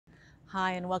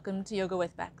Hi, and welcome to Yoga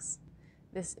with Becs.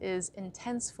 This is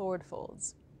Intense Forward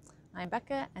Folds. I'm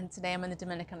Becca, and today I'm in the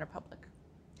Dominican Republic.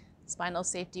 Spinal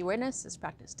Safety Awareness, this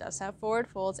practice does have forward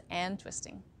folds and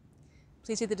twisting.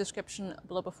 Please see the description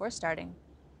below before starting.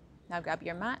 Now grab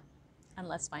your mat, and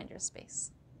let's find your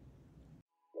space.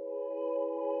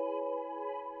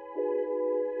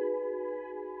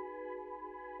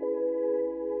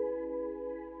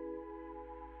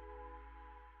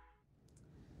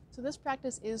 So this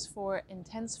practice is for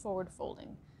intense forward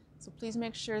folding. So please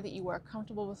make sure that you are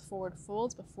comfortable with forward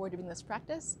folds before doing this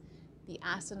practice. The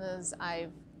asanas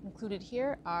I've included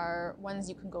here are ones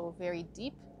you can go very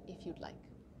deep if you'd like.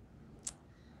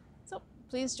 So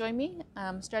please join me.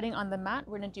 Starting on the mat,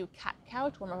 we're going to do cat-cow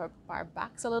to warm up our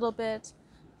backs a little bit.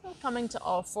 So coming to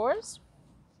all fours.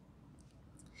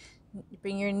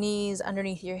 Bring your knees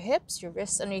underneath your hips, your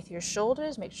wrists underneath your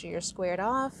shoulders. Make sure you're squared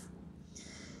off.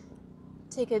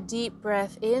 Take a deep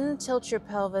breath in, tilt your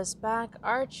pelvis back,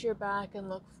 arch your back and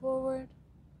look forward.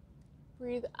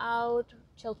 Breathe out,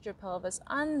 tilt your pelvis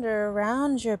under,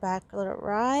 round your back, let it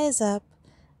rise up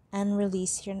and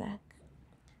release your neck.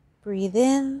 Breathe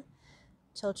in,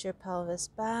 tilt your pelvis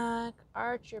back,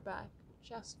 arch your back,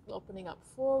 chest opening up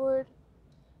forward.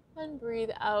 And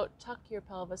breathe out, tuck your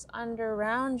pelvis under,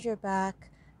 round your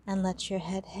back and let your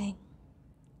head hang.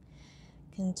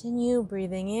 Continue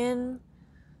breathing in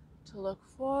to look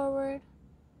forward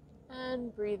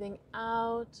and breathing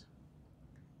out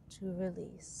to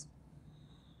release.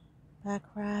 Back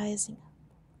rising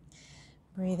up.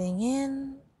 Breathing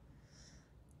in,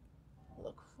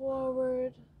 look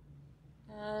forward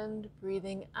and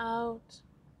breathing out.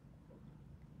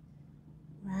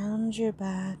 Round your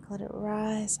back, let it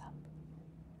rise up.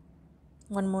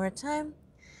 One more time.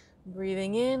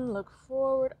 Breathing in, look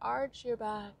forward, arch your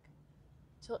back,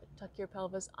 tuck your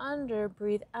pelvis under,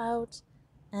 breathe out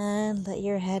and let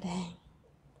your head hang.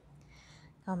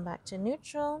 Come back to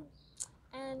neutral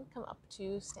and come up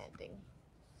to standing.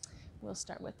 We'll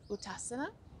start with Uttanasana,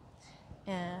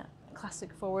 a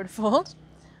classic forward fold.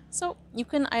 So you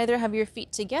can either have your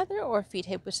feet together or feet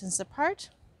hip distance apart.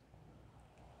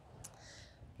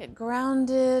 Get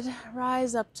grounded,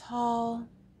 rise up tall.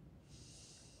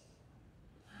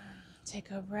 Take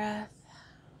a breath.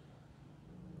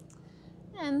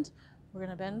 And we're going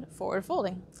to bend forward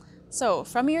folding. So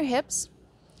from your hips,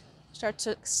 start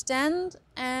to extend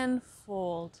and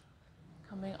fold,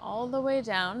 coming all the way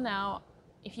down. Now,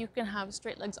 if you can have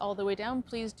straight legs all the way down,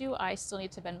 please do. I still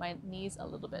need to bend my knees a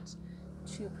little bit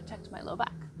to protect my low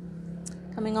back.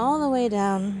 Coming all the way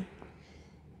down,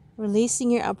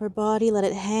 releasing your upper body, let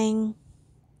it hang.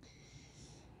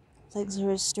 Legs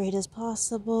are as straight as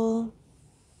possible.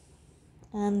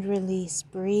 And release,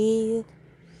 breathe.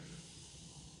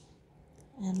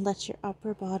 And let your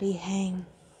upper body hang.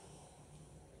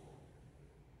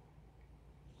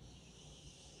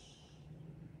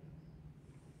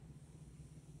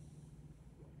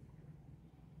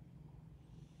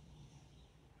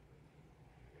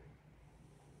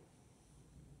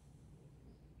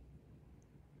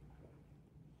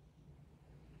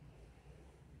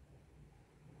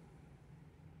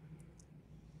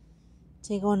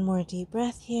 Take one more deep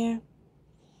breath here.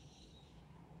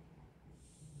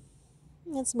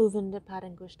 Let's move into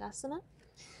Padottanasana.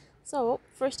 So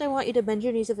first I want you to bend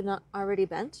your knees if they're not already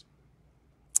bent,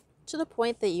 to the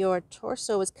point that your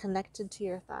torso is connected to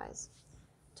your thighs.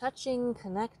 Touching,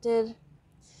 connected.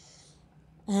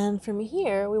 And from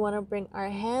here, we want to bring our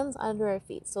hands under our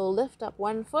feet. So lift up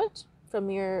one foot from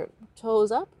your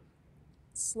toes up.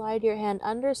 Slide your hand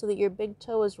under so that your big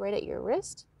toe is right at your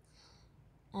wrist.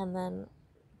 And then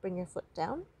bring your foot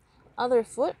down. Other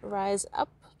foot, rise up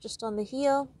just on the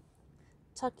heel.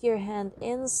 Tuck your hand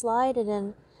in, slide it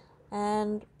in,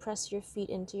 and press your feet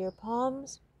into your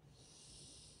palms.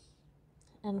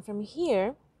 And from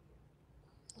here,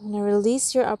 I'm going to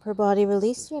release your upper body,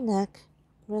 release your neck,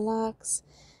 relax,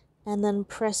 and then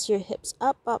press your hips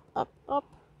up, up, up, up,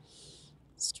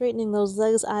 straightening those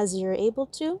legs as you're able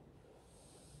to.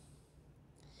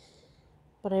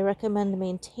 But I recommend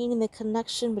maintaining the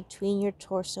connection between your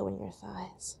torso and your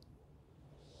thighs.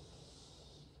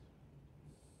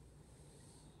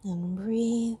 And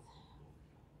breathe.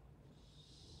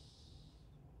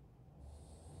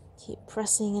 Keep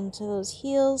pressing into those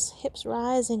heels, hips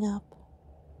rising up.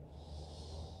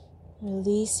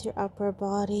 Release your upper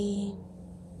body.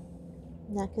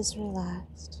 Neck is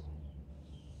relaxed.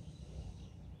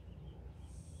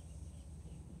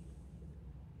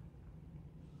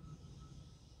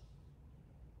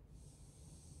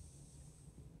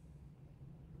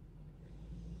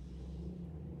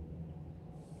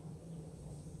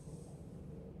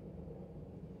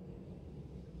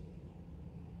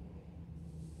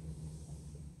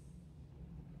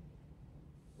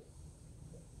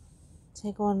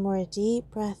 Take one more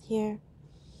deep breath here.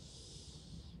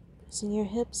 Pressing your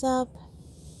hips up.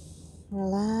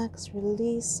 Relax,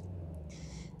 release.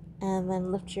 And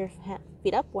then lift your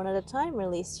feet up one at a time.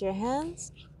 Release your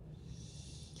hands.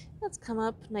 Let's come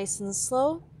up nice and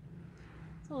slow.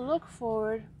 So look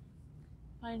forward.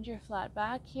 Find your flat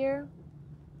back here.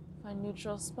 Find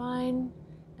neutral spine.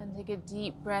 And take a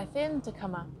deep breath in to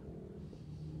come up.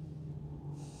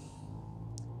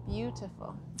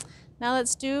 Beautiful. Now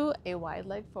let's do a wide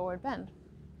leg forward bend.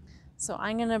 So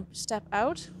I'm going to step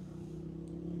out.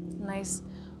 Nice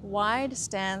wide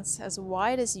stance, as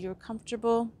wide as you're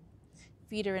comfortable.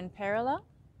 Feet are in parallel.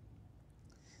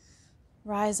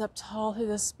 Rise up tall through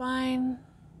the spine.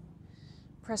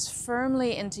 Press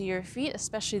firmly into your feet,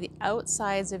 especially the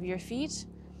outsides of your feet.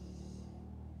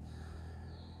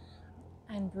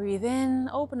 And breathe in,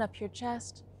 open up your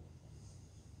chest.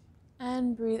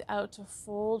 And breathe out to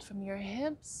fold from your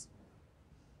hips.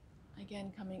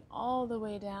 Again, coming all the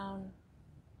way down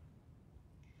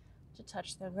to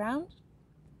touch the ground.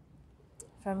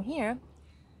 From here,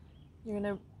 you're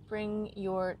going to bring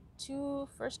your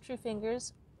first two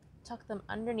fingers, tuck them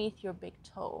underneath your big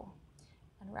toe,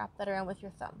 and wrap that around with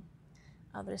your thumb.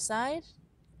 Other side,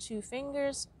 2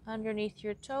 fingers underneath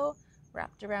your toe,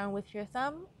 wrapped around with your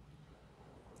thumb.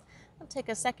 And take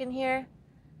a second here,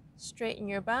 straighten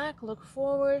your back, look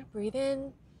forward, breathe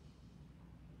in,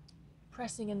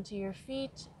 pressing into your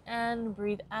feet, and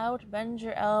breathe out, bend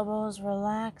your elbows,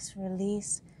 relax,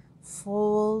 release,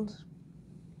 fold.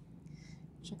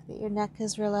 Check that your neck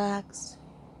is relaxed.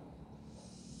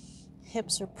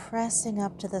 Hips are pressing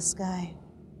up to the sky.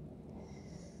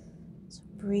 So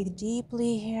breathe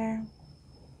deeply here.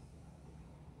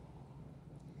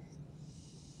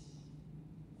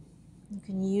 You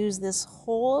can use this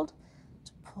hold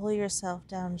to pull yourself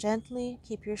down gently.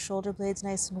 Keep your shoulder blades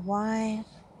nice and wide.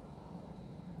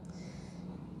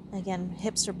 Again,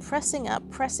 hips are pressing up,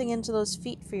 pressing into those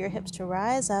feet for your hips to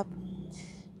rise up.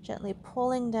 Gently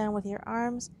pulling down with your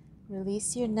arms.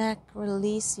 Release your neck,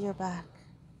 release your back.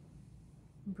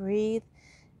 Breathe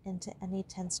into any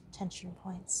tension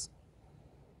points.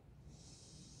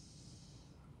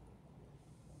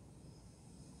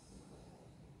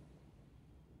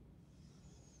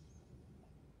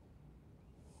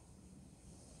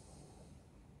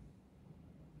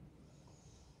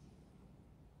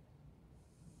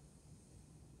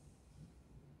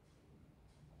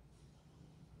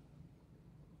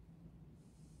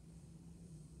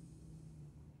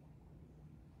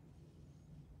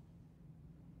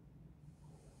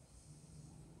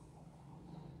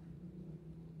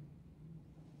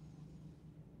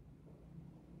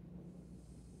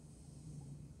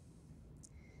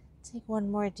 Take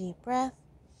one more deep breath.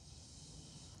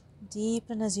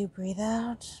 Deepen as you breathe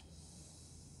out.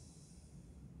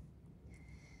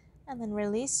 And then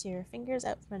release your fingers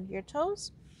out from under your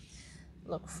toes.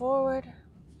 Look forward.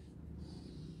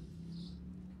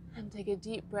 And take a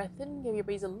deep breath in. Give your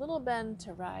breeze a little bend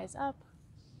to rise up.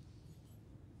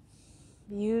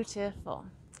 Beautiful.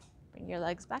 Bring your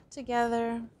legs back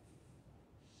together.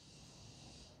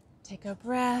 Take a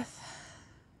breath.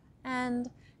 And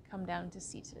come down to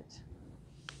seated.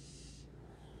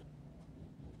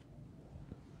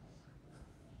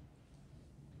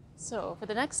 So for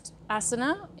the next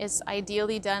asana, it's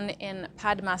ideally done in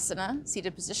Padmasana,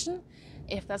 seated position.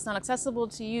 If that's not accessible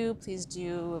to you, please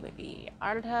do maybe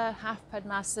Ardha, half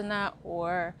Padmasana,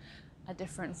 or a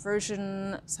different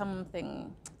version,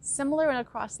 something similar in a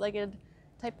cross-legged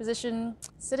type position.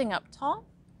 Sitting up tall,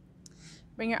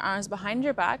 bring your arms behind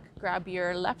your back, grab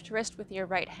your left wrist with your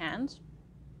right hand.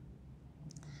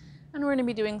 And we're going to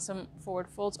be doing some forward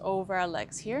folds over our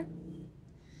legs here.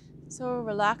 So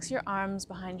relax your arms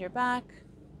behind your back,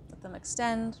 let them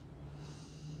extend.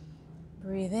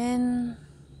 Breathe in.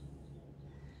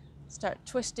 Start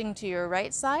twisting to your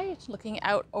right side, looking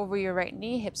out over your right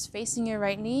knee, hips facing your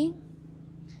right knee.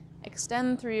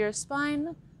 Extend through your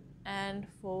spine and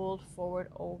fold forward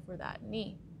over that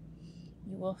knee.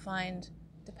 You will find,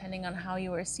 depending on how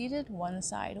you are seated, one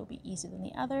side will be easier than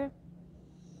the other.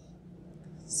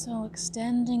 So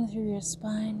extending through your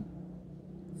spine,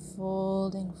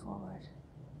 folding forward.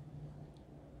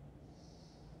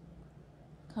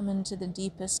 Come into the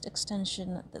deepest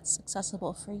extension that's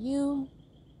accessible for you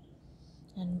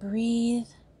and breathe.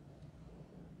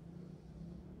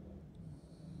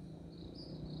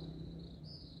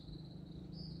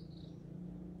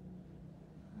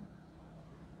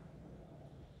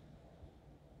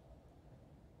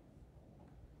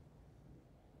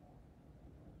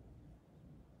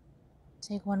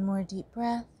 Take one more deep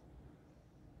breath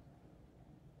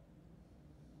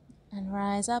and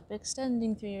rise up,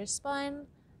 extending through your spine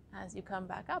as you come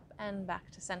back up and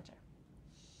back to center.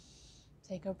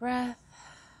 Take a breath.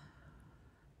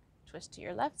 Twist to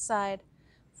your left side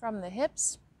from the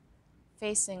hips,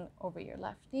 facing over your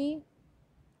left knee.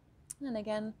 And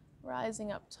again,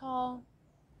 rising up tall.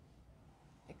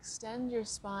 Extend your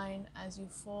spine as you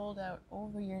fold out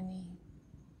over your knee.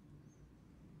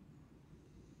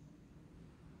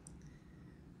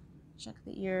 Check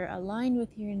that you're aligned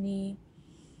with your knee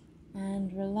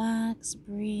and relax,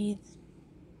 breathe.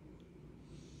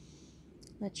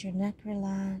 Let your neck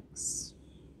relax.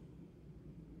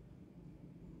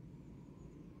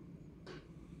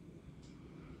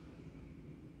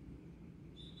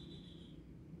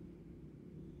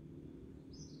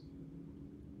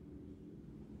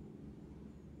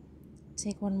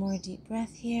 Take one more deep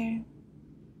breath here.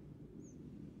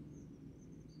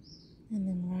 And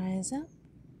then rise up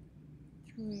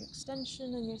through your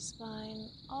extension in your spine,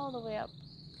 all the way up.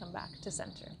 Come back to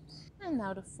center. And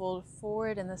now to fold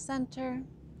forward in the center.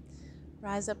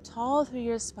 Rise up tall through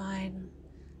your spine.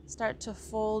 Start to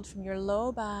fold from your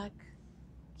low back.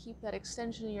 Keep that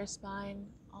extension in your spine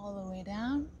all the way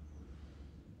down.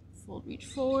 Fold, reach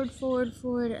forward, forward,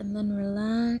 forward, and then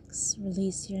relax.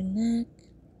 Release your neck.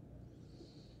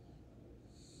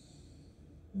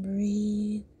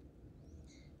 Breathe.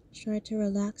 Try to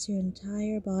relax your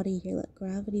entire body here. Let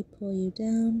gravity pull you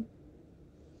down.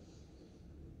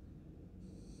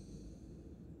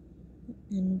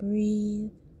 And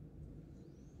breathe.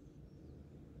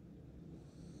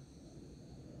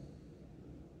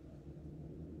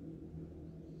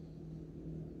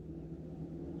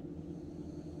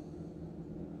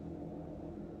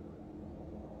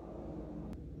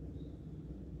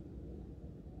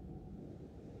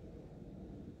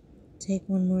 Take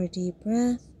one more deep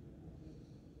breath.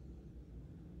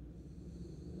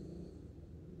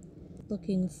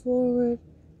 Looking forward,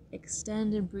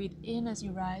 extend and breathe in as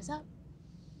you rise up.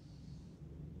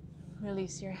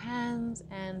 Release your hands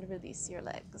and release your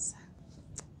legs.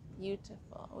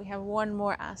 Beautiful. We have one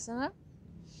more asana.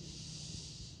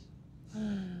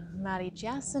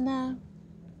 Marichyasana.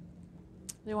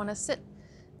 You want to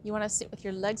sit with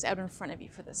your legs out in front of you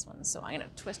for this one. So I'm going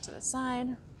to twist to the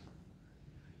side.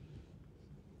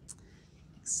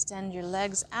 Extend your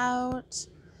legs out.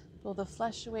 Pull the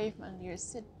flesh away from under your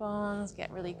sit bones.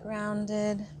 Get really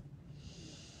grounded.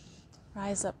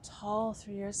 Rise up tall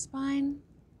through your spine.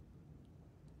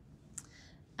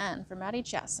 And for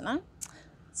Marichyasana,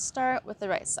 start with the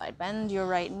right side. Bend your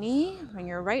right knee. Bring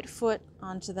your right foot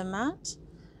onto the mat,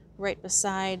 right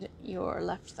beside your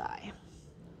left thigh.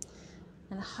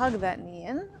 And hug that knee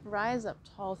in. Rise up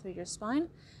tall through your spine.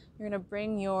 You're going to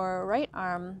bring your right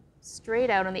arm straight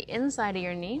out on the inside of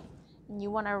your knee. And you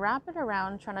want to wrap it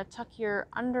around, trying to tuck your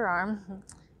underarm,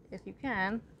 if you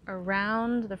can,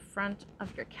 around the front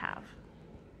of your calf.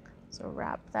 So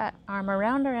wrap that arm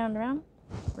around,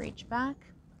 reach back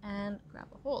and grab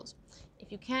a hold.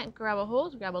 If you can't grab a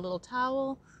hold, grab a little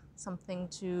towel, something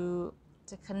to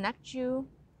connect you.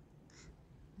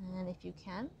 And if you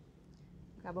can,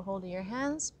 grab a hold of your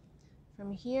hands.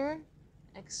 From here,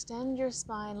 extend your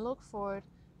spine, look forward,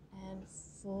 and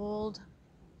fold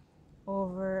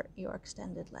over your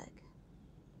extended leg.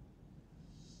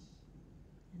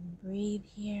 And breathe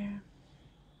here.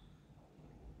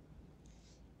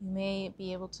 You may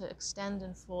be able to extend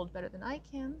and fold better than I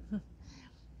can.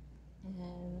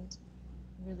 And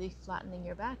really flattening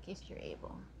your back if you're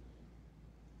able.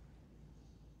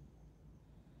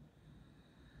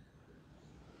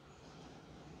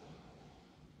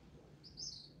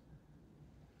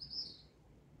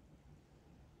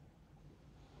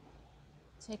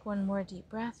 Take one more deep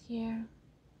breath here.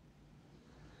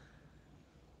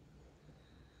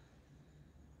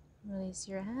 Release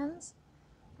your hands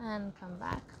and come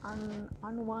back.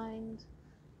 Unwind.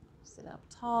 Sit up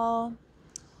tall.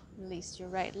 Release your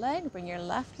right leg. Bring your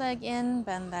left leg in.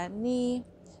 Bend that knee.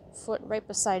 Foot right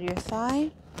beside your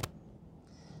thigh.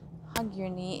 Hug your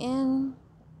knee in.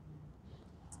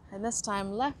 And this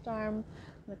time, left arm.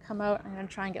 I'm going to come out. I'm going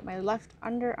to try and get my left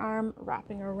underarm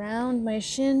wrapping around my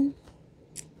shin.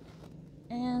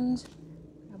 And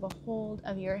grab a hold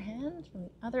of your hand from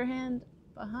the other hand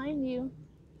behind you.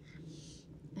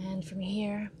 And from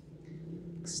here,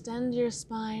 extend your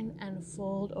spine and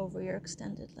fold over your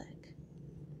extended leg.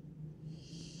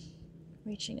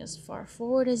 Reaching as far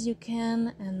forward as you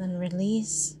can, and then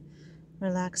release.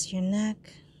 Relax your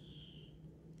neck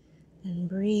and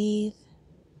breathe.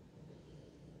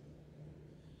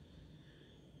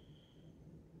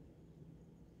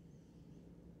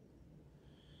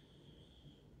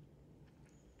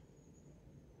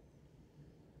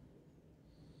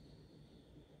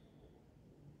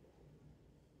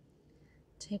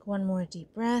 Take one more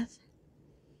deep breath.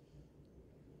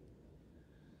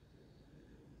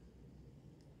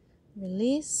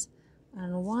 Release,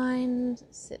 unwind,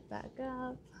 sit back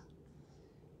up,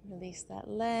 release that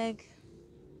leg.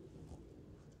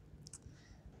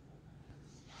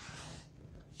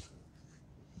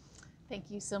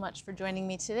 Thank you so much for joining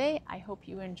me today. I hope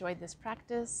you enjoyed this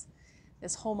practice.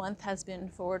 This whole month has been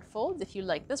forward fold. If you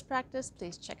like this practice,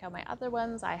 please check out my other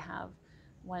ones. I have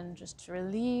one just to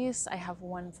release. I have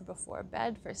one for before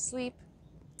bed for sleep.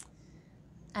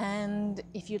 And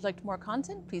if you'd like more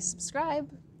content, please subscribe,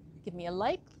 give me a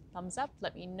like, thumbs up,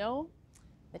 let me know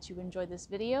that you enjoyed this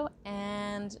video,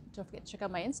 and don't forget to check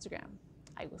out my Instagram.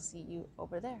 I will see you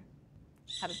over there.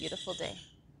 Have a beautiful day.